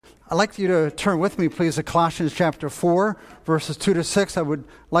I'd like you to turn with me, please, to Colossians chapter 4, verses 2 to 6. I would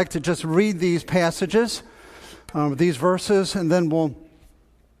like to just read these passages, these verses, and then we'll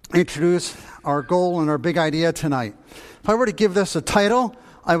introduce our goal and our big idea tonight. If I were to give this a title,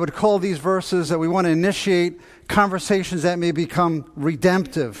 I would call these verses that we want to initiate conversations that may become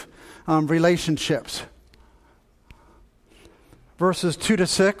redemptive relationships. Verses 2 to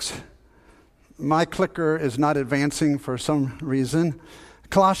 6. My clicker is not advancing for some reason.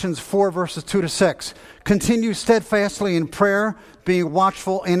 Colossians 4, verses 2 to 6. Continue steadfastly in prayer, being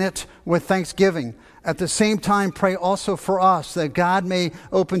watchful in it with thanksgiving. At the same time, pray also for us, that God may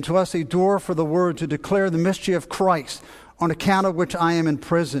open to us a door for the word to declare the mystery of Christ, on account of which I am in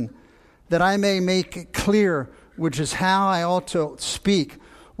prison, that I may make it clear which is how I ought to speak.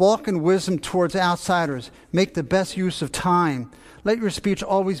 Walk in wisdom towards outsiders. Make the best use of time. Let your speech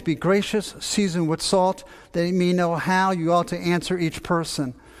always be gracious, seasoned with salt, that you may know how you ought to answer each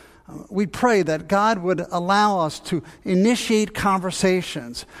person. We pray that God would allow us to initiate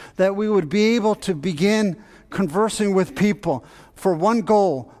conversations, that we would be able to begin conversing with people for one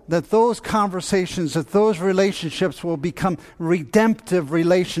goal, that those conversations, that those relationships will become redemptive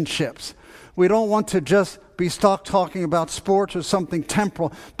relationships. We don't want to just be stuck talking about sports or something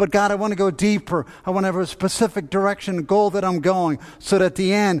temporal. But God, I want to go deeper. I want to have a specific direction and goal that I'm going, so that at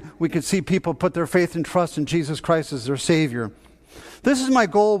the end we could see people put their faith and trust in Jesus Christ as their Savior. This is my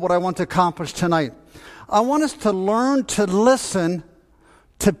goal, what I want to accomplish tonight. I want us to learn to listen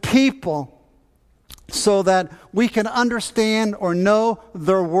to people so that we can understand or know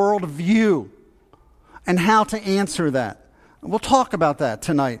their worldview and how to answer that. We'll talk about that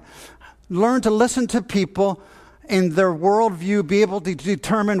tonight. Learn to listen to people in their worldview, be able to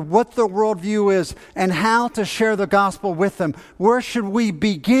determine what their worldview is and how to share the gospel with them. Where should we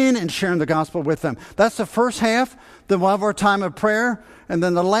begin in sharing the gospel with them? That's the first half. Then we'll have our time of prayer. And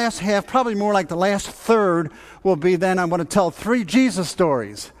then the last half, probably more like the last third, will be then I want to tell 3 Jesus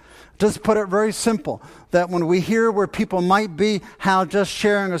stories. Just put it very simple, that when we hear where people might be, how just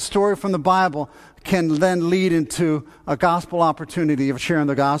sharing a story from the Bible can then lead into a gospel opportunity of sharing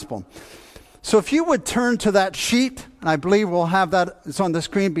the gospel. So if you would turn to that sheet, and I believe we'll have that, it's on the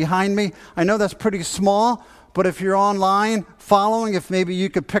screen behind me. I know that's pretty small, but if you're online following, if maybe you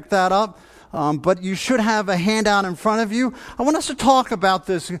could pick that up. But you should have a handout in front of you. I want us to talk about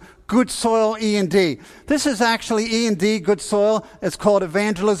this Good Soil E&D. This is actually E&D, Good Soil. It's called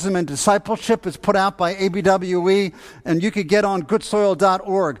Evangelism and Discipleship. It's put out by ABWE, and you could get on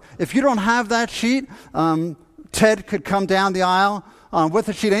goodsoil.org. If you don't have that sheet, Ted could come down the aisle with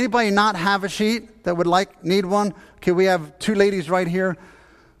a sheet. Anybody not have a sheet that would need one? Okay, we have 2 ladies right here.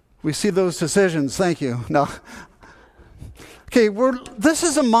 We see those decisions. Thank you. No. Okay, this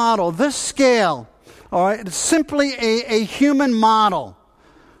is a model, this scale, all right, it's simply a human model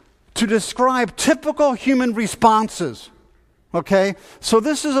to describe typical human responses, okay? So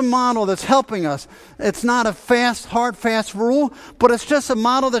this is a model that's helping us. It's not a hard, fast rule, but it's just a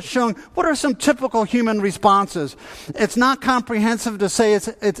model that's showing what are some typical human responses. It's not comprehensive to say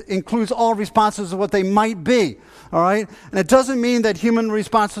it includes all responses of what they might be, all right? And it doesn't mean that human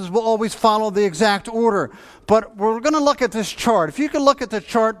responses will always follow the exact order. But we're going to look at this chart. If you can look at the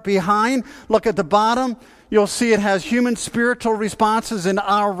chart behind, look at the bottom, you'll see it has human spiritual responses in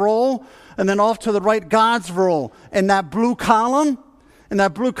our role, and then off to the right, God's role. In that blue column,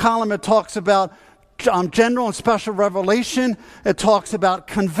 it talks about general and special revelation. It talks about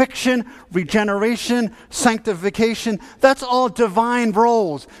conviction, regeneration, sanctification. That's all divine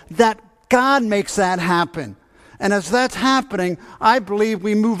roles. That God makes that happen. And as that's happening, I believe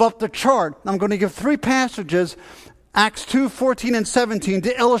we move up the chart. I'm going to give 3 passages, Acts 2, 14 and 17,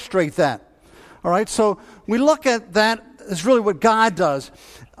 to illustrate that. All right, so we look at that as really what God does.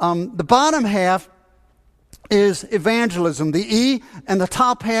 The bottom half is evangelism, the E, and the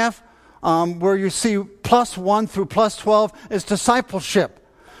top half, where you see +1 through +12, is discipleship.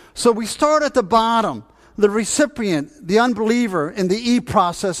 So we start at the bottom. The recipient, the unbeliever in the E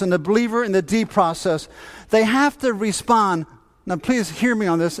process and the believer in the D process, they have to respond. Now, please hear me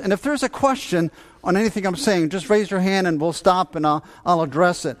on this. And if there's a question on anything I'm saying, just raise your hand and we'll stop and I'll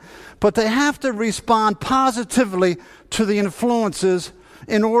address it. But they have to respond positively to the influences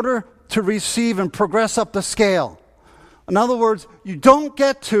in order to receive and progress up the scale. In other words, you don't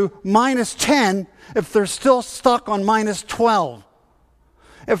get to -10 if they're still stuck on -12.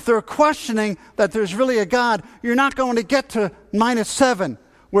 If they're questioning that there's really a God, you're not going to get to -7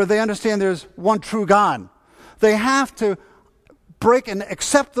 where they understand there's one true God. They have to break and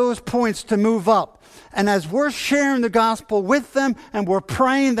accept those points to move up. And as we're sharing the gospel with them and we're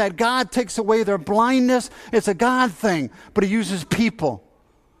praying that God takes away their blindness, it's a God thing, but He uses people.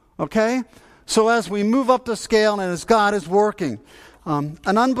 Okay? So as we move up the scale and as God is working, an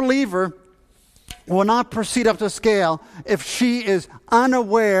unbeliever will not proceed up the scale if she is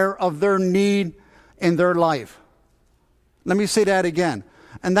unaware of their need in their life. Let me say that again.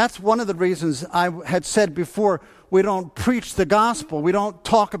 And that's one of the reasons I had said before, we don't preach the gospel. We don't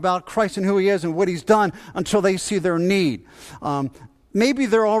talk about Christ and who he is and what he's done until they see their need. Maybe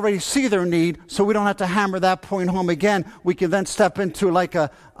they already see their need, so we don't have to hammer that point home again. We can then step into like a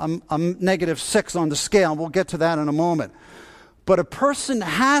 -6 on the scale. We'll get to that in a moment. But a person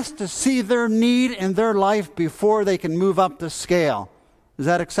has to see their need in their life before they can move up the scale. Is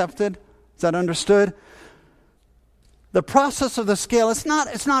that accepted? Is that understood? The process of the scale, it's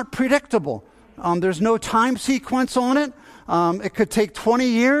not predictable. There's no time sequence on it. It could take 20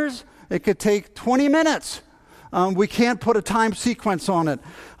 years. It could take 20 minutes. We can't put a time sequence on it.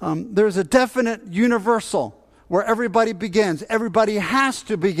 There's a definite universal where everybody begins. Everybody has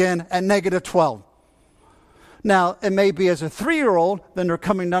to begin at -12. Now, it may be as a 3-year-old, then they're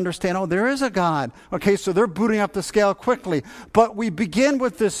coming to understand, oh, there is a God. Okay, so they're booting up the scale quickly. But we begin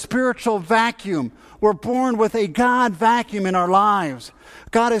with this spiritual vacuum. We're born with a God vacuum in our lives.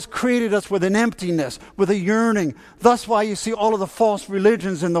 God has created us with an emptiness, with a yearning. That's why you see all of the false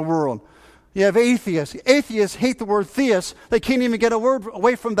religions in the world. You have atheists. Atheists hate the word theist. They can't even get a word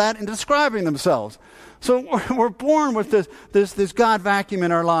away from that in describing themselves. So we're born with this God vacuum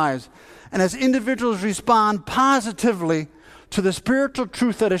in our lives. And as individuals respond positively to the spiritual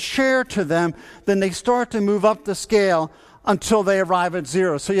truth that is shared to them, then they start to move up the scale until they arrive at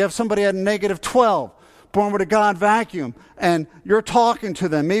 0. So you have somebody at -12, born with a God vacuum, and you're talking to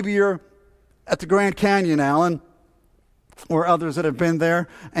them. Maybe you're at the Grand Canyon, Alan, or others that have been there,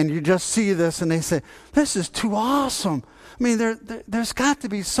 and you just see this, and they say, this is too awesome. I mean, there's got to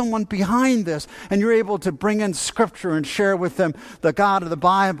be someone behind this. And you're able to bring in Scripture and share with them the God of the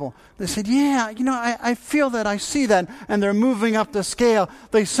Bible. They said, yeah, I feel that, I see that. And they're moving up the scale.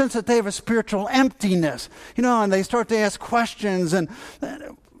 They sense that they have a spiritual emptiness. And they start to ask questions. And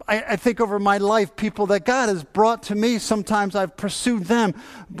I think over my life, people that God has brought to me, sometimes I've pursued them.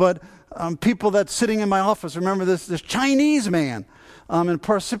 But people that's sitting in my office, remember this Chinese man in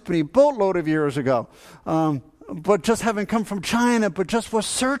Parsippany, boatload of years ago. But just having come from China, but just was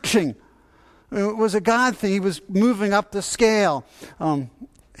searching. It was a God thing. He was moving up the scale.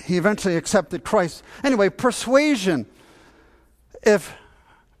 He eventually accepted Christ. Anyway, persuasion, if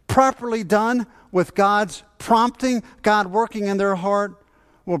properly done with God's prompting, God working in their heart,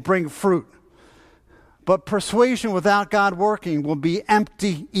 will bring fruit. But persuasion without God working will be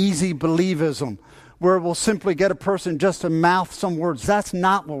empty, easy believism, where we'll simply get a person just to mouth some words. That's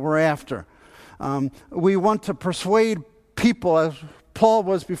not what we're after. We want to persuade people, as Paul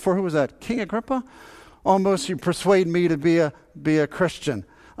was before. Who was that? King Agrippa? Almost you persuade me to be a Christian.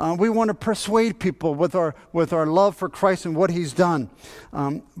 We want to persuade people with our love for Christ and what he's done.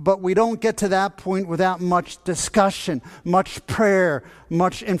 But we don't get to that point without much discussion, much prayer,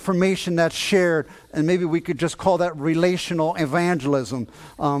 much information that's shared. And maybe we could just call that relational evangelism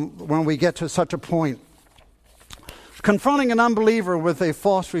when we get to such a point. Confronting an unbeliever with a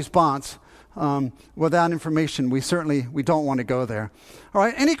false response without information, we don't want to go there. All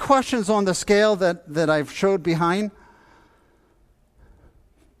right, any questions on the scale that I've showed behind?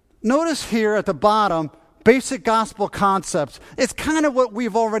 Notice here at the bottom, basic gospel concepts. It's kind of what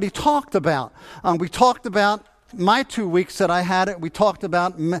we've already talked about. We talked about my 2 weeks that I had it. We talked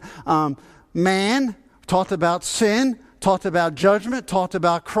about man, talked about sin, talked about judgment, talked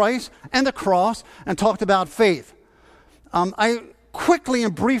about Christ and the cross, and talked about faith. I quickly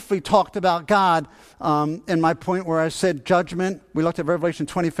and briefly talked about God in my point where I said judgment. We looked at Revelation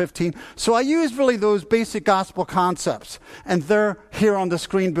 20:15. So I used really those basic gospel concepts. And they're here on the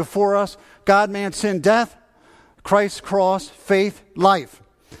screen before us. God, man, sin, death. Christ, cross, faith, life.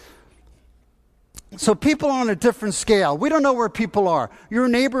 So people are on a different scale. We don't know where people are. Your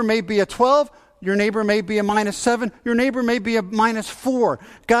neighbor may be a 12. Your neighbor may be a -7. Your neighbor may be a -4.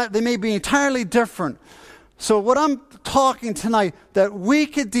 God, they may be entirely different. So what I'm talking tonight, that we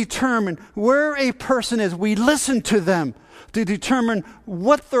could determine where a person is. We listen to them to determine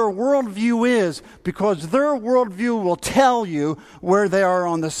what their worldview is, because their worldview will tell you where they are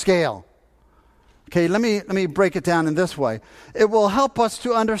on the scale. Okay, let me break it down in this way. It will help us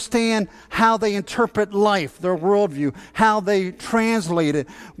to understand how they interpret life, their worldview, how they translate it,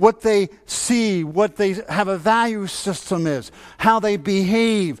 what they see, what they have a value system is, how they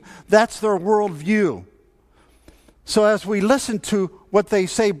behave. That's their worldview. So as we listen to what they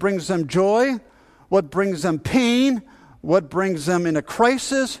say brings them joy, what brings them pain, what brings them in a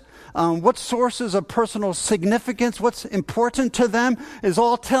crisis, what sources of personal significance, what's important to them, is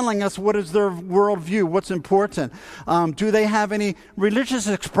all telling us what is their worldview, what's important. Do they have any religious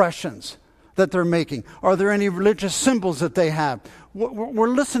expressions that they're making? Are there any religious symbols that they have? We're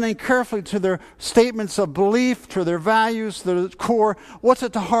listening carefully to their statements of belief, to their values, to the core. What's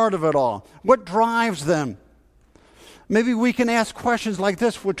at the heart of it all? What drives them? Maybe we can ask questions like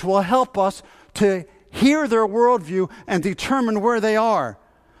this, which will help us to hear their worldview and determine where they are.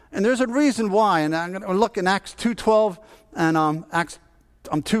 And there's a reason why, and I'm going to look in Acts 2:12 and Acts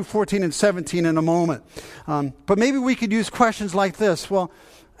 2:14 and 17 in a moment. But maybe we could use questions like this, well,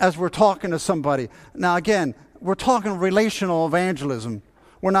 as we're talking to somebody. Now again, we're talking relational evangelism.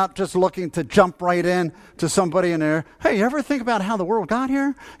 We're not just looking to jump right in to somebody in there. Hey, you ever think about how the world got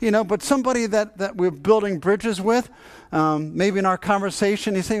here? But somebody that we're building bridges with, maybe in our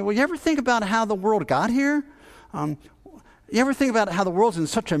conversation, you say, well, you ever think about how the world got here? You ever think about how the world's in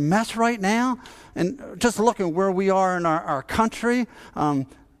such a mess right now? And just looking where we are in our country,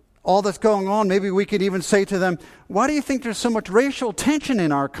 all that's going on, maybe we could even say to them, why do you think there's so much racial tension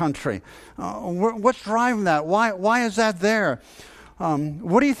in our country? What's driving that? Why is that there?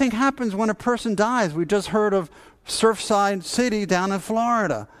 What do you think happens when a person dies? We just heard of Surfside City down in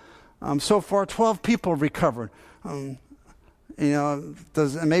Florida. So far, 12 people recovered.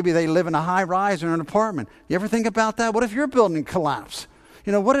 Maybe they live in a high rise or an apartment. You ever think about that? What if your building collapsed?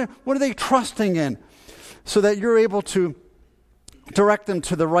 What are they trusting in so that you're able to direct them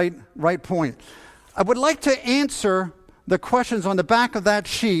to the right point? I would like to answer the questions on the back of that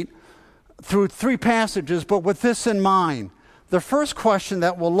sheet through 3 passages, but with this in mind. The first question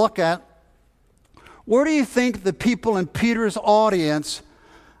that we'll look at, where do you think the people in Peter's audience,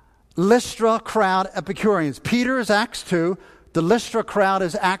 Lystra crowd, Epicureans? Peter is Acts 2, the Lystra crowd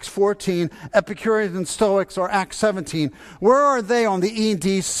is Acts 14, Epicureans and Stoics are Acts 17. Where are they on the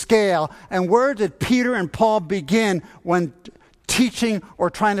E&D scale, and where did Peter and Paul begin when teaching or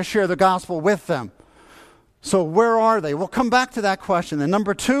trying to share the gospel with them? So where are they? We'll come back to that question. And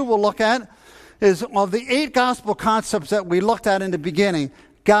number 2 we'll look at is, of the 8 gospel concepts that we looked at in the beginning,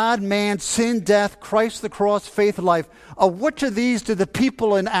 God, man, sin, death, Christ, the cross, faith, life, of which of these do the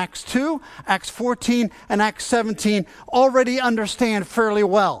people in Acts 2, Acts 14, and Acts 17 already understand fairly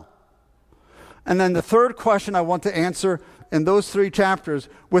well? And then the third question I want to answer in those 3 chapters,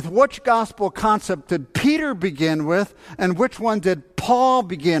 with which gospel concept did Peter begin with, and which one did Paul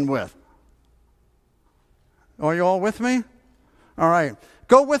begin with? Are you all with me? All right.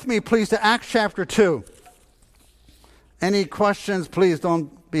 Go with me, please, to Acts chapter 2. Any questions, please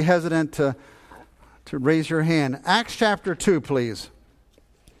don't be hesitant to raise your hand. Acts chapter 2, please.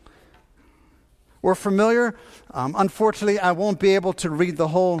 We're familiar. Unfortunately, I won't be able to read the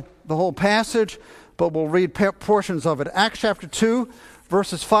whole passage, but we'll read portions of it. Acts chapter 2,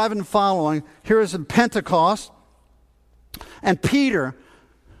 verses 5 and following. Here is in Pentecost. And Peter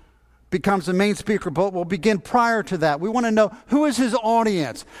becomes the main speaker, but we'll begin prior to that. We want to know, who is his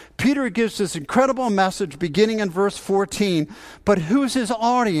audience? Peter gives this incredible message beginning in verse 14, but who's his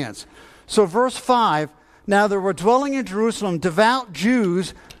audience? So verse 5, now there were dwelling in Jerusalem devout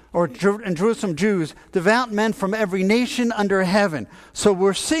Jews, in Jerusalem Jews, devout men from every nation under heaven. So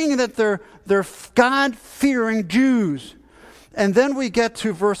we're seeing that they're God-fearing Jews. And then we get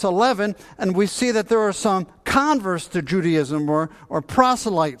to verse 11, and we see that there are some converts to Judaism or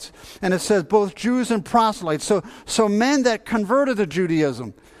proselytes. And it says both Jews and proselytes. So men that converted to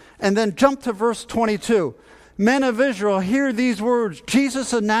Judaism. And then jump to verse 22. Men of Israel, hear these words.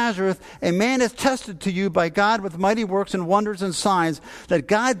 Jesus of Nazareth, a man is tested to you by God with mighty works and wonders and signs that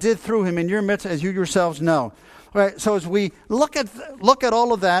God did through him in your midst, as you yourselves know. All right, so as we look at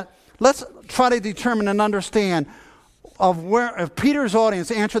all of that, let's try to determine and understand if Peter's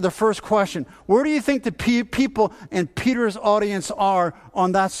audience answered the first question. Where do you think the people in Peter's audience are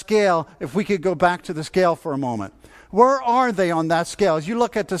on that scale, if we could go back to the scale for a moment? Where are they on that scale? As you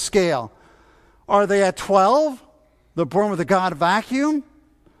look at the scale, are they at 12, the born with a God vacuum?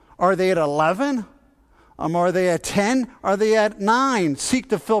 Are they at 11? Are they at 10? Are they at 9, seek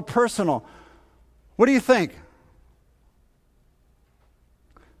to fill personal? What do you think?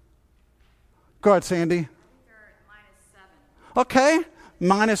 Go ahead, Sandy. Okay,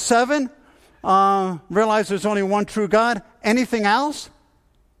 -7. Realize there's only one true God. Anything else?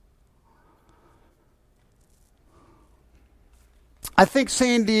 I think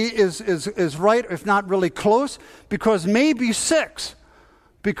Sandy is right, if not really close, because maybe 6.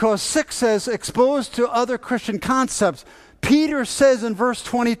 Because 6 says exposed to other Christian concepts. Peter says in verse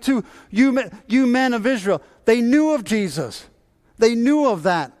 22, you men of Israel, they knew of Jesus. They knew of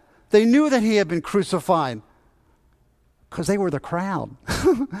that. They knew that he had been crucified. Because they were the crowd.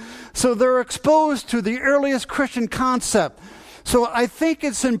 So they're exposed to the earliest Christian concept. So I think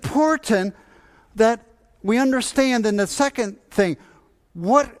it's important that we understand in the second thing,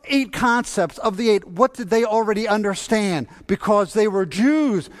 what 8 concepts of the 8, what did they already understand? Because they were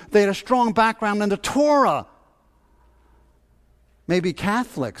Jews. They had a strong background in the Torah. Maybe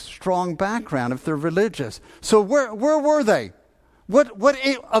Catholics, strong background if they're religious. So where were they? What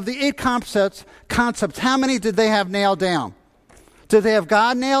 8 of the 8 concepts, how many did they have nailed down? Did they have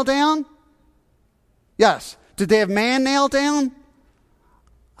God nailed down? Yes. Did they have man nailed down?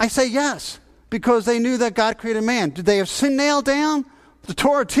 I say yes, because they knew that God created man. Did they have sin nailed down? The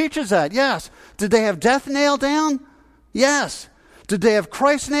Torah teaches that, yes. Did they have death nailed down? Yes. Did they have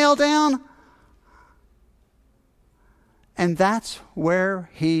Christ nailed down? And that's where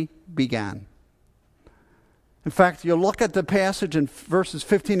he began. In fact, you look at the passage in verses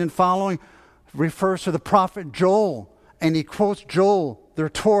 15 and following, refers to the prophet Joel, and he quotes Joel, their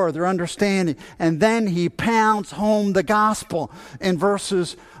Torah, their understanding, and then he pounds home the gospel in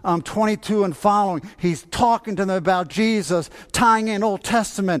verses 22 and following. He's talking to them about Jesus, tying in Old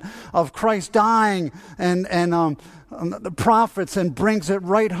Testament of Christ dying and the prophets, and brings it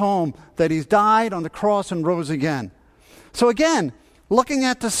right home that he's died on the cross and rose again. So again, looking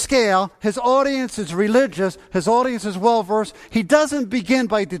at the scale, his audience is religious, his audience is well-versed. He doesn't begin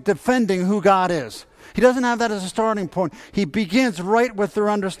by defending who God is. He doesn't have that as a starting point. He begins right with their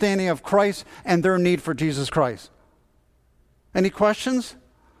understanding of Christ and their need for Jesus Christ. Any questions?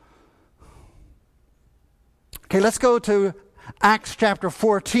 Okay, let's go to Acts chapter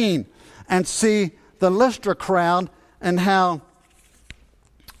 14 and see the Lystra crowd and how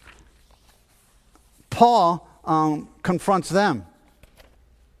Paul confronts them.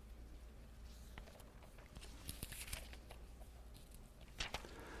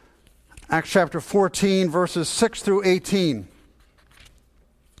 Acts chapter 14, verses 6 through 18.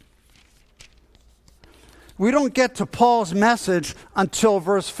 We don't get to Paul's message until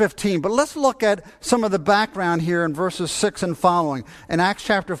verse 15, but let's look at some of the background here in verses 6 and following. In Acts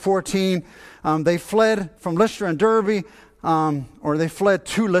chapter 14, they fled from Lystra and Derbe, or they fled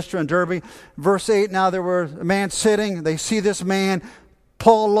to Lystra and Derbe. Verse 8, now there were a man sitting. They see this man.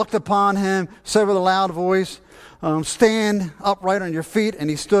 Paul looked upon him, said with a loud voice, stand upright on your feet, and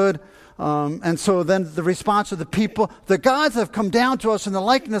he stood. And so then the response of the people, the gods have come down to us in the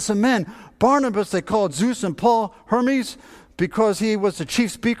likeness of men. Barnabas they called Zeus, and Paul Hermes, because he was the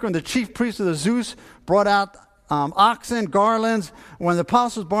chief speaker, and the chief priest of the Zeus brought out oxen, garlands. When the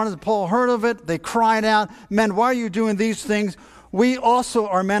apostles Barnabas and Paul heard of it, they cried out, men, why are you doing these things? We also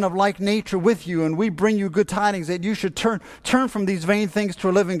are men of like nature with you, and we bring you good tidings that you should turn from these vain things to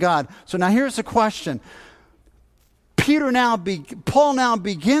a living God. So now here's the question. Paul now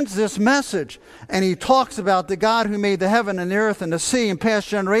begins this message, and he talks about the God who made the heaven and the earth and the sea. In past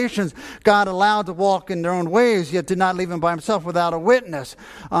generations, God allowed to walk in their own ways, yet did not leave him by himself without a witness.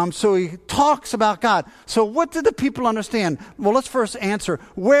 So he talks about God. So what did the people understand? Well, let's first answer,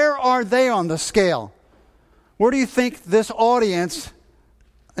 where are they on the scale? Where do you think this audience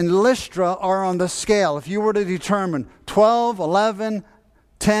in Lystra are on the scale? If you were to determine 12, 11,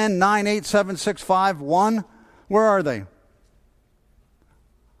 10, 9, 8, 7, 6, 5, 1, where are they?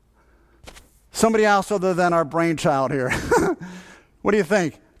 Somebody else other than our brainchild here. What do you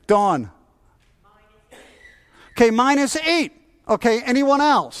think? Dawn. Okay, -8. Okay, anyone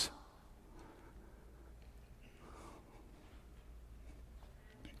else?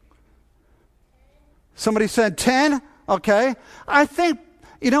 Somebody said 10? Okay. I think,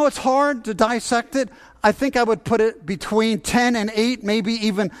 it's hard to dissect it. I think I would put it between 10 and 8, maybe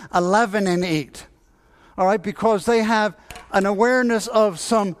even 11 and 8. All right, because they have an awareness of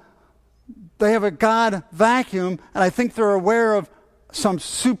they have a God vacuum, and I think they're aware of some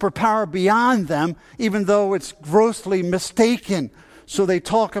superpower beyond them, even though it's grossly mistaken. So they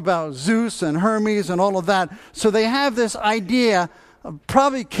talk about Zeus and Hermes and all of that. So they have this idea of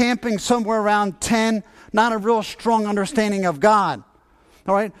probably camping somewhere around 10, not a real strong understanding of God.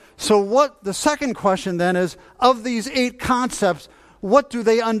 All right, so the second question then is, of these 8 concepts, what do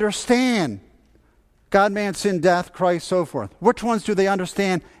they understand? God, man, sin, death, Christ, so forth. Which ones do they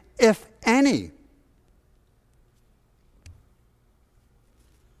understand, if any?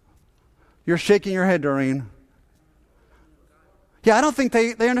 You're shaking your head, Doreen. Yeah, I don't think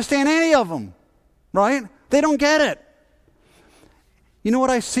they understand any of them, right? They don't get it. You know what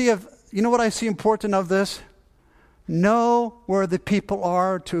I see important of this? Know where the people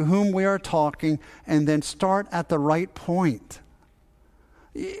are to whom we are talking, and then start at the right point.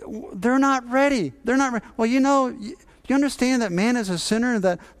 They're not ready. Well, you You understand that man is a sinner and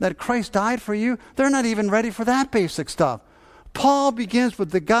that Christ died for you? They're not even ready for that basic stuff. Paul begins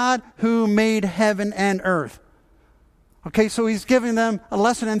with the God who made heaven and earth. Okay, so he's giving them a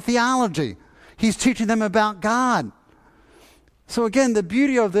lesson in theology. He's teaching them about God. So again, the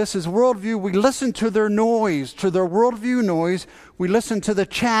beauty of this is worldview. We listen to their noise, to their worldview noise. We listen to the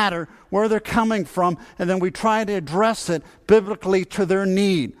chatter, where they're coming from, and then we try to address it biblically to their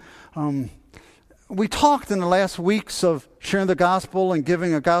need. We talked in the last weeks of sharing the gospel and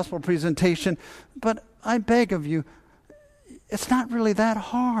giving a gospel presentation, but I beg of you, it's not really that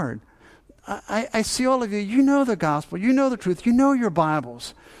hard. I see all of you. You know the gospel. You know the truth. You know your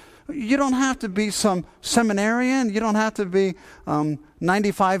Bibles. You don't have to be some seminarian. You don't have to be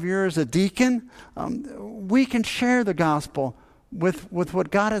 95 years a deacon. We can share the gospel with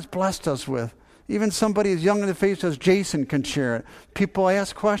what God has blessed us with. Even somebody as young in the faith as Jason can share it. People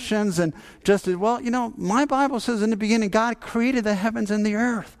ask questions and just, my Bible says in the beginning, God created the heavens and the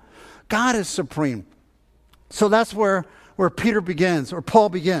earth. God is supreme. So that's where Peter begins, or Paul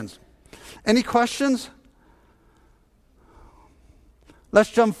begins. Any questions?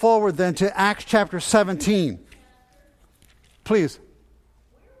 Let's jump forward then to Acts chapter 17. Please. Where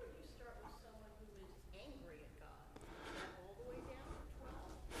would you start with someone who is angry at God? All the way down to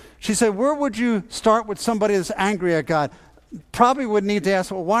 12? She said, where would you start with somebody that's angry at God? Probably would need to ask,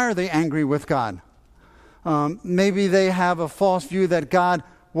 well, why are they angry with God? Maybe they have a false view that God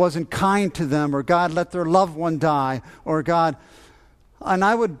wasn't kind to them, or God let their loved one die, or God... And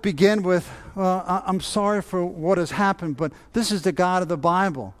I would begin with, I'm sorry for what has happened, but this is the God of the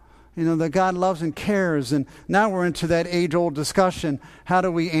Bible. That God loves and cares. And now we're into that age-old discussion. How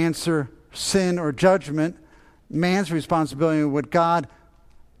do we answer sin or judgment? Man's responsibility, what God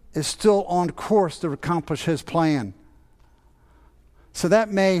is still on course to accomplish his plan. So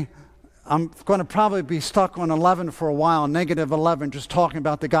I'm going to probably be stuck on 11 for a while, negative 11, just talking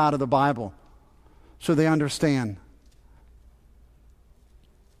about the God of the Bible, so they understand.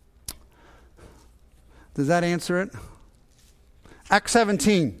 Does that answer it? Acts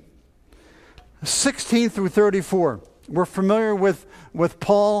 17, 16 through 34. We're familiar with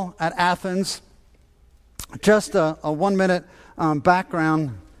Paul at Athens. Just a 1-minute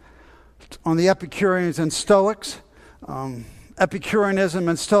background on the Epicureans and Stoics. Epicureanism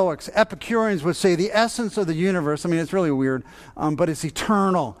and Stoics. Epicureans would say the essence of the universe, it's really weird, but it's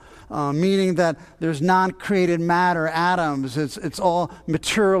eternal. Meaning that there's non-created matter, atoms, it's all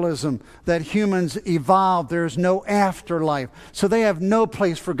materialism, that humans evolve, there's no afterlife. So they have no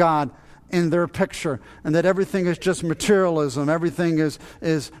place for God in their picture, and that everything is just materialism. Everything is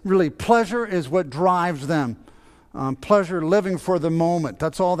really pleasure is what drives them. Pleasure, living for the moment,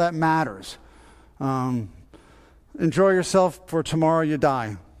 that's all that matters. Enjoy yourself, for tomorrow you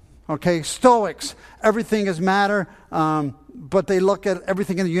die. Okay, Stoics, everything is matter, but they look at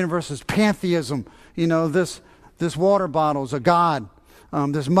everything in the universe as pantheism. This water bottle is a god.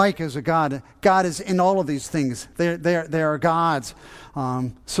 This mic is a god. God is in all of these things. They are gods.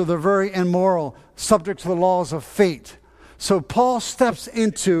 So they're very immoral, subject to the laws of fate. So Paul steps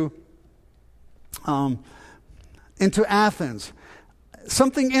into Athens.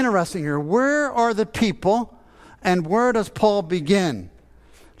 Something interesting here. Where are the people, and where does Paul begin?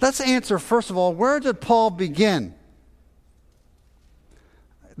 Let's answer, first of all, where did Paul begin?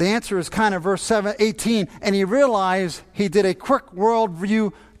 The answer is kind of verse 18. And he realized he did a quick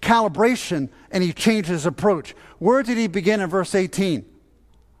worldview calibration, and he changed his approach. Where did he begin in verse 18?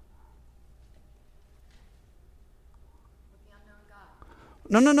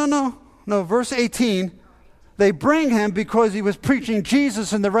 No, verse 18. They bring him because he was preaching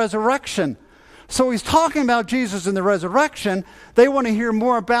Jesus and the resurrection. So he's talking about Jesus and the resurrection. They want to hear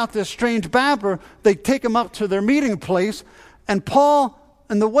more about this strange babbler. They take him up to their meeting place. And Paul,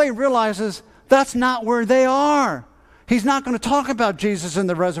 in the way, realizes that's not where they are. He's not going to talk about Jesus and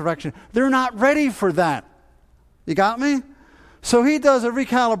the resurrection. They're not ready for that. You got me? So he does a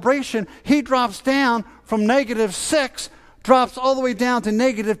recalibration. He drops down from -6, drops all the way down to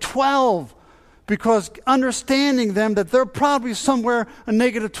 -12. Because understanding them that they're probably somewhere in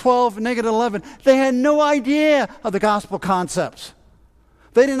 -12, -11, they had no idea of the gospel concepts.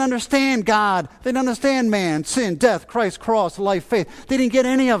 They didn't understand God. They didn't understand man, sin, death, Christ, cross, life, faith. They didn't get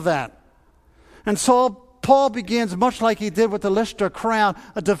any of that. And so Paul begins, much like he did with the Lystra crowd,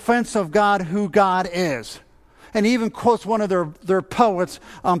 a defense of God, who God is. And he even quotes one of their poets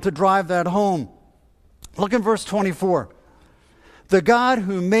to drive that home. Look at verse 24. The God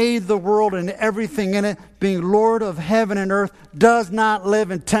who made the world and everything in it, being Lord of heaven and earth, does not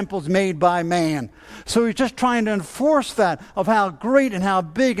live in temples made by man. So he's just trying to enforce that of how great and how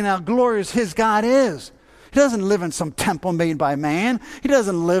big and how glorious his God is. He doesn't live in some temple made by man. He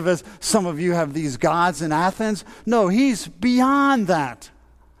doesn't live as some of you have these gods in Athens. No, he's beyond that.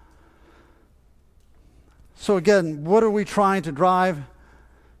 So again, what are we trying to drive?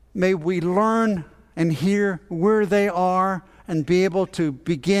 May we learn and hear where they are and be able to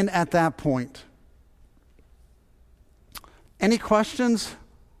begin at that point. Any questions?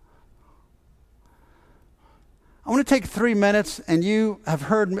 I want to take 3 minutes, and you have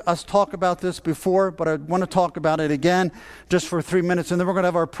heard us talk about this before, but I want to talk about it again just for 3 minutes, and then we're going to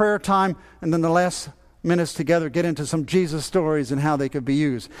have our prayer time, and then the last minutes together get into some Jesus stories and how they could be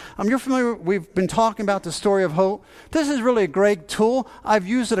used. You're familiar, we've been talking about the story of hope. This is really a great tool. I've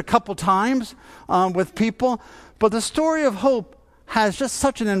used it a couple times with people, but the story of hope has just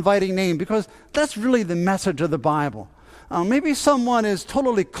such an inviting name because that's really the message of the Bible. Maybe someone is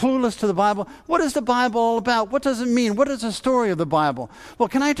totally clueless to the Bible. What is the Bible all about? What does it mean? What is the story of the Bible? Well,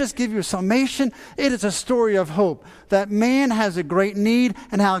 can I just give you a summation? It is a story of hope, that man has a great need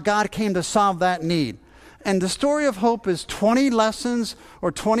and how God came to solve that need. And the story of hope is 20 lessons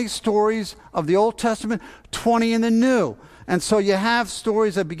or 20 stories of the Old Testament, 20 in the New. And so you have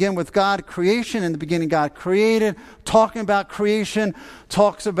stories that begin with God creation. In the beginning, God created, talking about creation,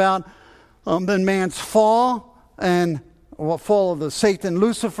 talks about then man's fall and fall of the Satan,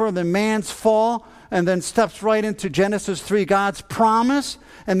 Lucifer, then man's fall, and then steps right into Genesis 3, God's promise,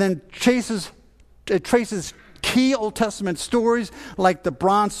 and then traces key Old Testament stories like the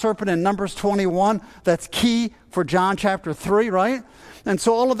bronze serpent in Numbers 21. That's key for John chapter 3, right? And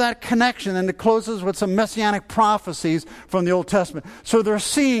so all of that connection, and it closes with some messianic prophecies from the Old Testament. So they're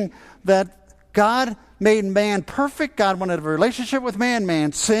seeing that God made man perfect. God wanted a relationship with man.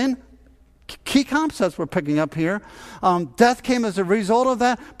 Man sinned. Key concepts we're picking up here. Death came as a result of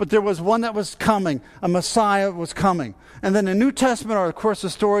that, but there was one that was coming. A Messiah was coming. And then the New Testament are, of course, the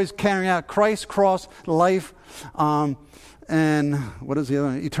stories carrying out Christ, cross, life, and what is the other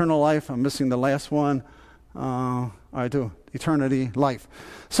one? Eternal life. I'm missing the last one. I do. Eternity, life.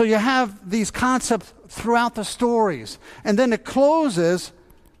 So you have these concepts throughout the stories. And then it closes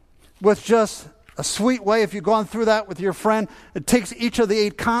with just a sweet way. If you've gone through that with your friend, it takes each of the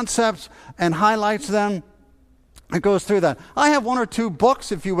 8 concepts and highlights them. It goes through that. I have 1 or 2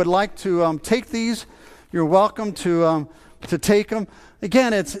 books. If you would like to take these, you're welcome to take them.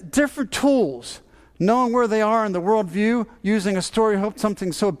 Again, it's different tools. Knowing where they are in the worldview, using a story of hope,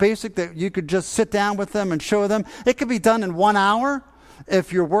 something so basic that you could just sit down with them and show them. It could be done in 1 hour.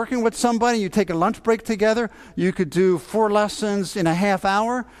 If you're working with somebody, you take a lunch break together, you could do 4 lessons in a half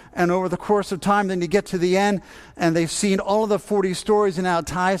hour, and over the course of time, then you get to the end, and they've seen all of the 40 stories and now it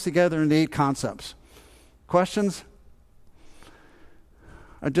ties together into 8 concepts. Questions?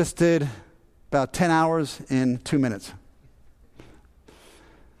 I just did about 10 hours in 2 minutes.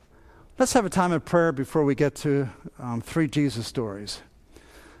 Let's have a time of prayer before we get to 3 Jesus stories.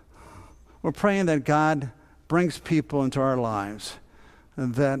 We're praying that God brings people into our lives,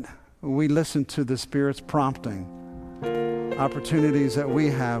 and that we listen to the Spirit's prompting, opportunities that we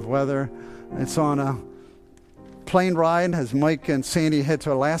have, whether it's on a plane ride as Mike and Sandy head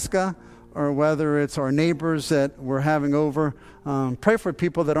to Alaska, or whether it's our neighbors that we're having over. Pray for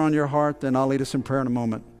people that are on your heart, then I'll lead us in prayer in a moment.